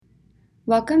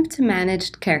Welcome to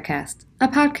Managed Carecast, a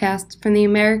podcast from the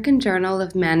American Journal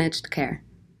of Managed Care.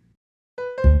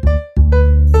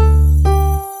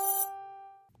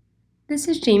 This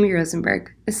is Jamie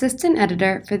Rosenberg, Assistant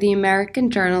Editor for the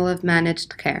American Journal of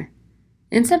Managed Care.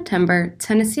 In September,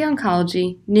 Tennessee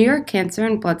Oncology, New York Cancer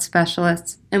and Blood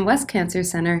Specialists, and West Cancer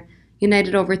Center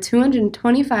united over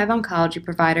 225 oncology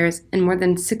providers in more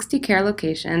than 60 care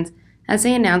locations as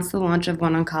they announced the launch of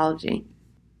OneOncology.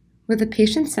 With a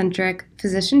patient-centric,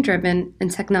 physician-driven,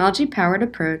 and technology-powered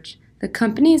approach, the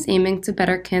company is aiming to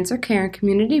better cancer care and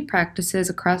community practices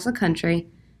across the country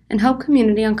and help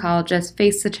community oncologists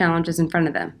face the challenges in front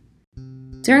of them.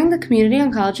 During the community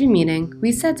oncology meeting,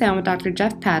 we sat down with Dr.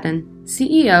 Jeff Patton,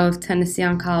 CEO of Tennessee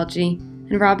Oncology,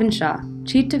 and Robin Shaw,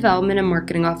 Chief Development and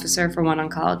Marketing Officer for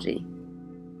OneOncology.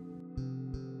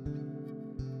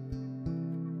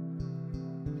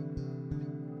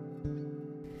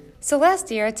 So last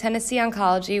year, Tennessee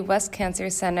Oncology, West Cancer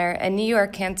Center, and New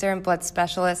York Cancer and Blood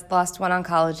Specialists lost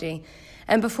OneOncology.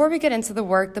 And before we get into the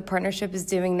work the partnership is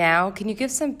doing now, can you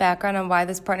give some background on why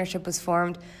this partnership was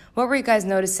formed? What were you guys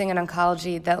noticing in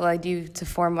oncology that led you to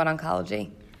form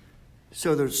OneOncology?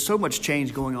 So there's so much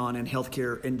change going on in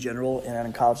healthcare in general and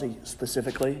in oncology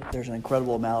specifically. There's an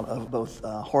incredible amount of both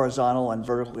horizontal and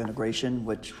vertical integration,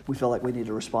 which we feel like we need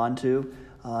to respond to.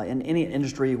 In any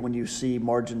industry, when you see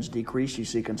margins decrease, you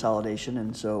see consolidation.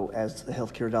 And so as the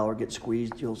healthcare dollar gets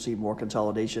squeezed, you'll see more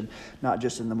consolidation, not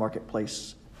just in the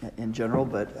marketplace in general,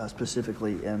 but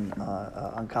specifically in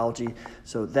oncology.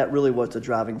 So that really was the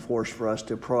driving force for us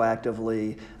to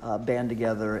proactively band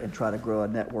together and try to grow a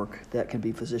network that can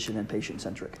be physician and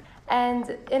patient-centric.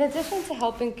 And in addition to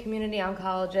helping community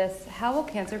oncologists, how will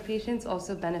cancer patients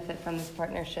also benefit from this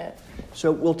partnership?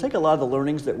 So we'll take a lot of the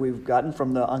learnings that we've gotten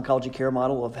from the oncology care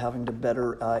model of having to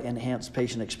better enhance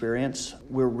patient experience.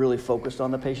 We're really focused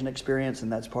on the patient experience,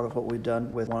 and that's part of what we've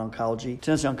done with OneOncology.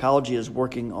 Tennessee Oncology is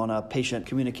working on a patient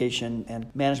communication and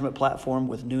management platform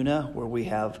with Nuna, where we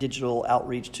have digital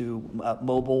outreach to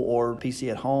mobile or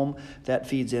PC at home that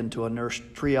feeds into a nurse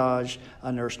triage,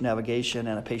 a nurse navigation,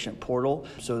 and a patient portal.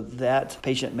 So that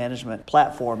patient management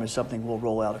platform is something we'll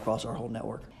roll out across our whole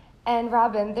network. And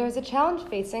Robin, there's a challenge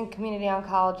facing community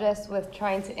oncologists with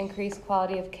trying to increase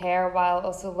quality of care while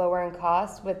also lowering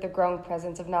costs with the growing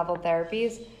presence of novel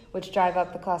therapies, which drive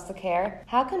up the cost of care.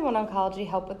 How can OneOncology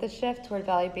help with the shift toward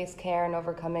value-based care and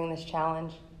overcoming this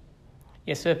challenge?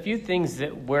 Yeah, so a few things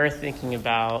that we're thinking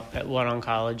about at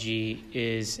OneOncology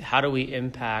is how do we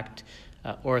impact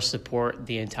or support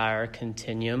the entire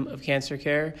continuum of cancer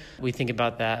care. We think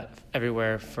about that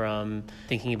everywhere from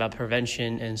thinking about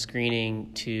prevention and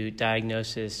screening to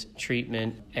diagnosis,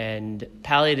 treatment, and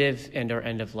palliative and or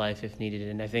end of life if needed.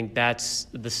 And I think that's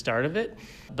the start of it.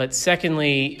 But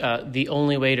secondly, the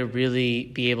only way to really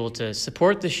be able to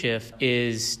support the shift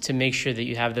is to make sure that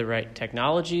you have the right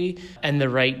technology and the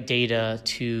right data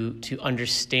to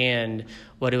understand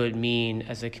what it would mean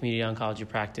as a community oncology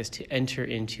practice to enter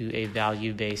into a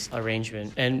value-based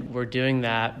arrangement. And we're doing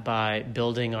that by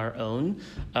building our own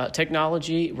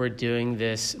technology. We're doing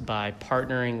this by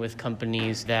partnering with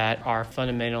companies that are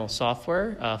fundamental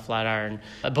software, Flatiron.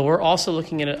 But we're also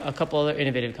looking at a couple other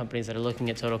innovative companies that are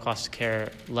looking at total cost of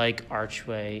care, like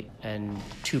Archway and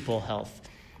Tupel Health.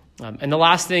 And the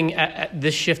last thing,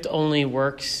 this shift only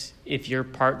works if you're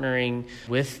partnering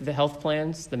with the health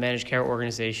plans, the managed care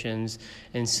organizations.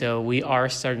 And so we are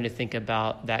starting to think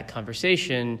about that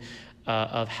conversation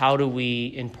of how do we,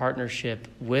 in partnership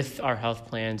with our health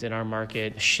plans in our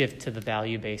market, shift to the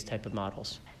value-based type of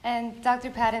models. And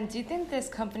Dr. Patton, do you think this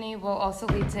company will also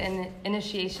lead to an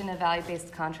initiation of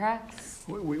value-based contracts?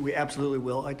 We absolutely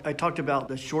will. I talked about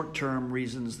the short-term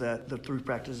reasons that the three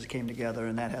practices came together,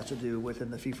 and that has to do within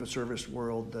the fee-for-service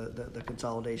world, the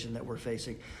consolidation that we're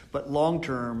facing. But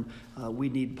long-term, we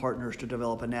need partners to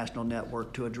develop a national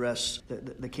network to address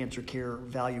the cancer care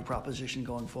value proposition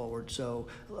going forward. So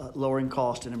lowering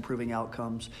cost and improving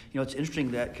outcomes. You know, it's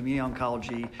interesting that community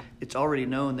oncology, it's already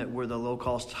known that we're the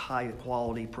low-cost,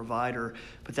 high-quality provider,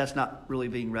 but that's not really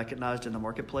being recognized in the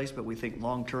marketplace. But we think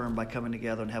long-term, by coming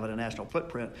together and having a national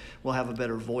footprint, we'll have a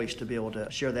better voice to be able to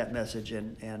share that message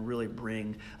and really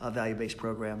bring a value-based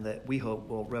program that we hope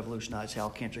will revolutionize how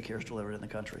cancer care is delivered in the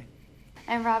country.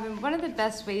 And Robin, one of the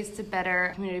best ways to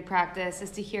better community practice is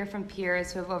to hear from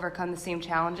peers who have overcome the same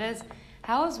challenges.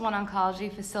 How is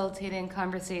OneOncology facilitating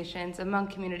conversations among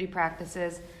community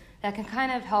practices that can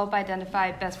kind of help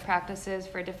identify best practices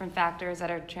for different factors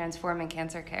that are transforming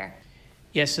cancer care?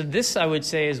 Yeah, so this, I would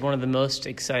say, is one of the most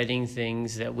exciting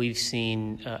things that we've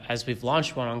seen as we've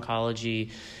launched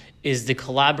OneOncology is the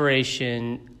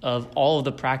collaboration of all of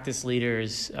the practice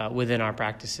leaders within our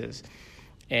practices.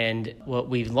 And what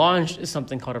we've launched is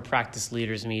something called a practice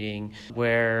leaders meeting,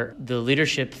 where the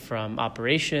leadership from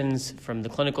operations, from the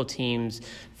clinical teams,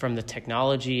 from the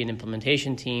technology and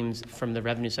implementation teams, from the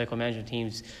revenue cycle management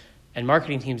teams, and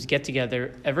marketing teams get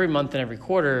together every month and every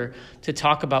quarter to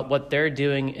talk about what they're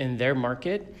doing in their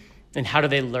market and how do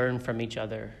they learn from each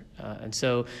other. And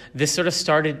so this sort of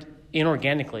started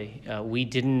inorganically. We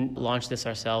didn't launch this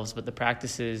ourselves, but the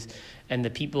practices and the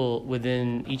people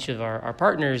within each of our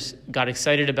partners got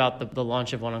excited about the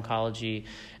launch of OneOncology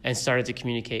and started to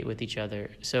communicate with each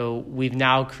other. So we've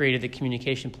now created the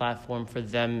communication platform for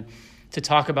them to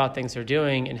talk about things they're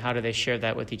doing and how do they share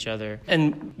that with each other.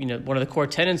 And one of the core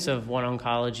tenets of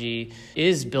OneOncology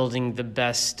is building the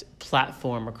best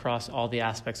platform across all the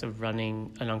aspects of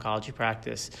running an oncology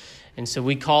practice. And so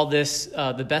we call this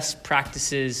the best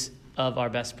practices of our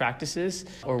best practices,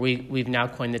 or we've now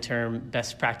coined the term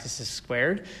best practices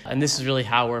squared. And this is really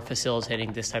how we're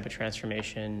facilitating this type of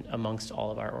transformation amongst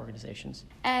all of our organizations.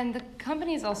 And the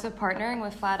company is also partnering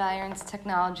with Flatiron's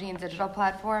technology and digital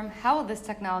platform. How will this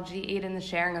technology aid in the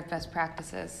sharing of best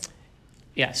practices?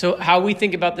 Yeah, so how we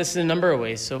think about this in a number of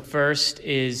ways. So first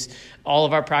is all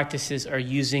of our practices are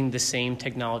using the same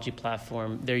technology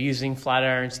platform. They're using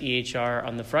Flatiron's EHR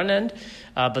on the front end,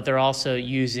 but they're also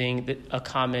using a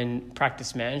common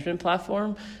practice management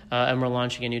platform, and we're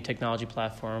launching a new technology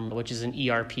platform, which is an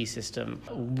ERP system.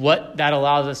 What that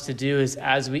allows us to do is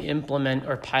as we implement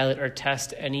or pilot or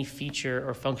test any feature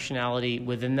or functionality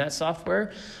within that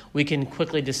software, we can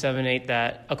quickly disseminate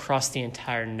that across the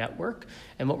entire network.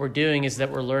 And what we're doing is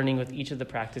that we're learning with each of the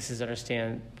practices to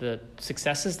understand the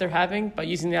successes they're having by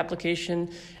using the application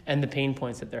and the pain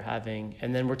points that they're having.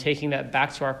 And then we're taking that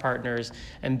back to our partners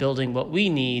and building what we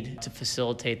need to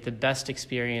facilitate the best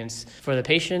experience for the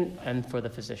patient and for the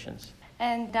physicians.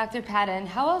 And Dr. Patton,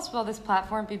 how else will this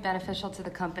platform be beneficial to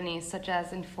the company, such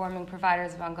as informing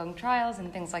providers of ongoing trials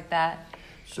and things like that?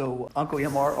 So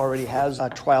OncoEMR already has a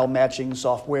trial matching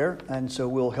software, and so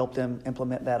we'll help them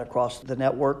implement that across the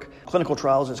network. Clinical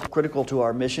trials is critical to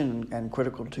our mission and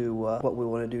critical to what we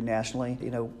want to do nationally.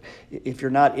 If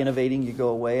you're not innovating, you go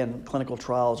away, and clinical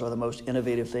trials are the most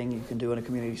innovative thing you can do in a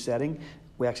community setting.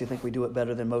 We actually think we do it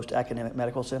better than most academic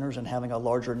medical centers, and having a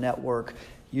larger network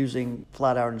using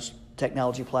Flatiron's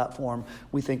technology platform,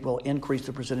 we think will increase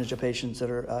the percentage of patients that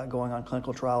are going on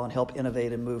clinical trial and help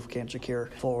innovate and move cancer care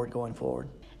forward going forward.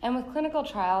 And with clinical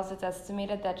trials, it's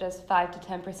estimated that just 5 to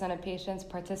 10% of patients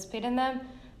participate in them.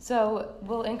 So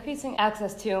will increasing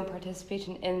access to and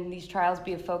participation in these trials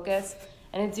be a focus?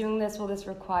 And in doing this, will this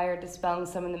require dispelling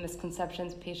some of the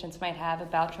misconceptions patients might have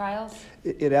about trials?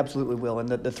 It absolutely will. And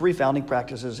the three founding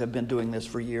practices have been doing this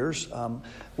for years.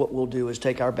 What we'll do is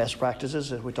take our best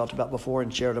practices, as we talked about before,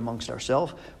 and share it amongst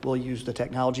ourselves. We'll use the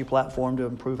technology platform to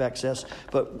improve access.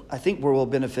 But I think where we'll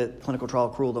benefit clinical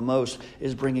trial accrual the most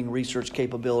is bringing research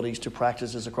capabilities to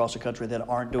practices across the country that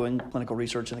aren't doing clinical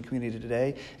research in the community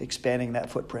today, expanding that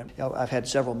footprint. I've had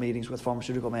several meetings with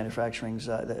pharmaceutical manufacturing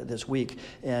this week,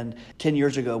 and 10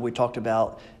 years ago we talked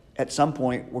about at some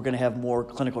point we're going to have more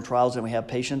clinical trials than we have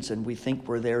patients, and we think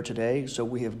we're there today, so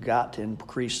we have got to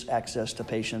increase access to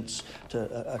patients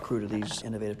to accrue to these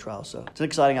innovative trials. So it's an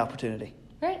exciting opportunity.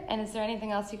 Great. And is there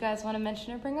anything else you guys want to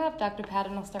mention or bring up? Dr.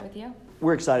 Patton, I'll start with you.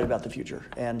 We're excited about the future,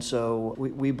 and so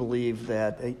we believe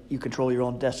that you control your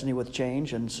own destiny with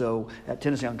change. And so at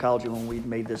Tennessee Oncology, when we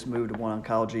made this move to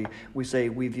OneOncology, we say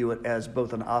we view it as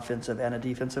both an offensive and a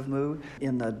defensive move.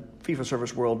 In the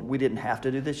fee-for-service world, we didn't have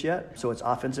to do this yet, so it's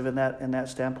offensive in that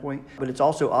standpoint. But it's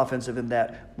also offensive in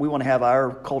that we want to have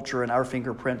our culture and our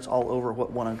fingerprints all over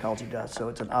what OneOncology does. So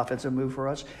it's an offensive move for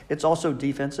us. It's also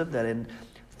defensive, that in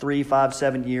 3, 5,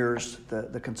 7 years,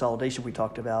 the consolidation we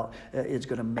talked about is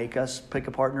going to make us pick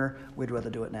a partner. We'd rather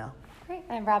do it now. Great.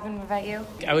 And Robin, what about you?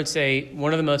 I would say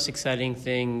one of the most exciting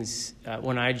things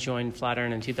when I joined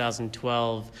Flatiron in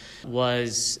 2012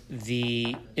 was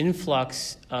the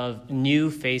influx of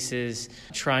new faces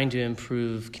trying to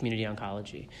improve community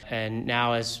oncology. And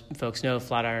now, as folks know,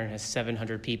 Flatiron has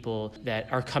 700 people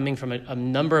that are coming from a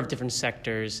number of different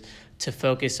sectors to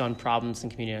focus on problems in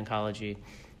community oncology.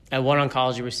 At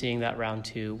OneOncology, we're seeing that round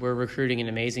two. We're recruiting an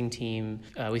amazing team.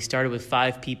 We started with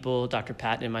 5 people, Dr.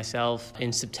 Patton and myself.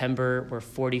 In September, we're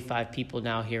 45 people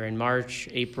now here in March,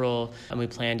 April, and we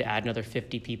plan to add another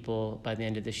 50 people by the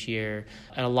end of this year.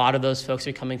 And a lot of those folks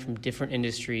are coming from different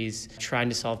industries trying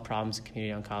to solve problems in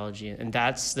community oncology. And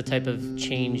that's the type of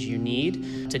change you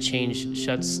need to change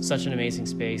such an amazing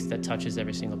space that touches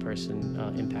every single person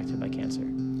impacted by cancer.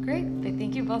 Great.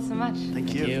 Thank you both so much.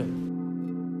 Thank you.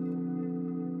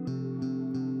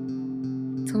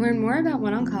 To learn more about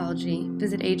OneOncology,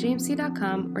 visit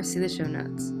ajmc.com or see the show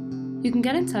notes. You can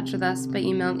get in touch with us by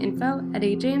emailing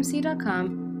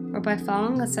info@ajmc.com or by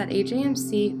following us at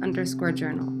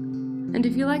ajmc_journal. And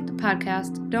if you like the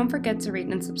podcast, don't forget to rate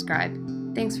and subscribe.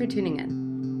 Thanks for tuning in.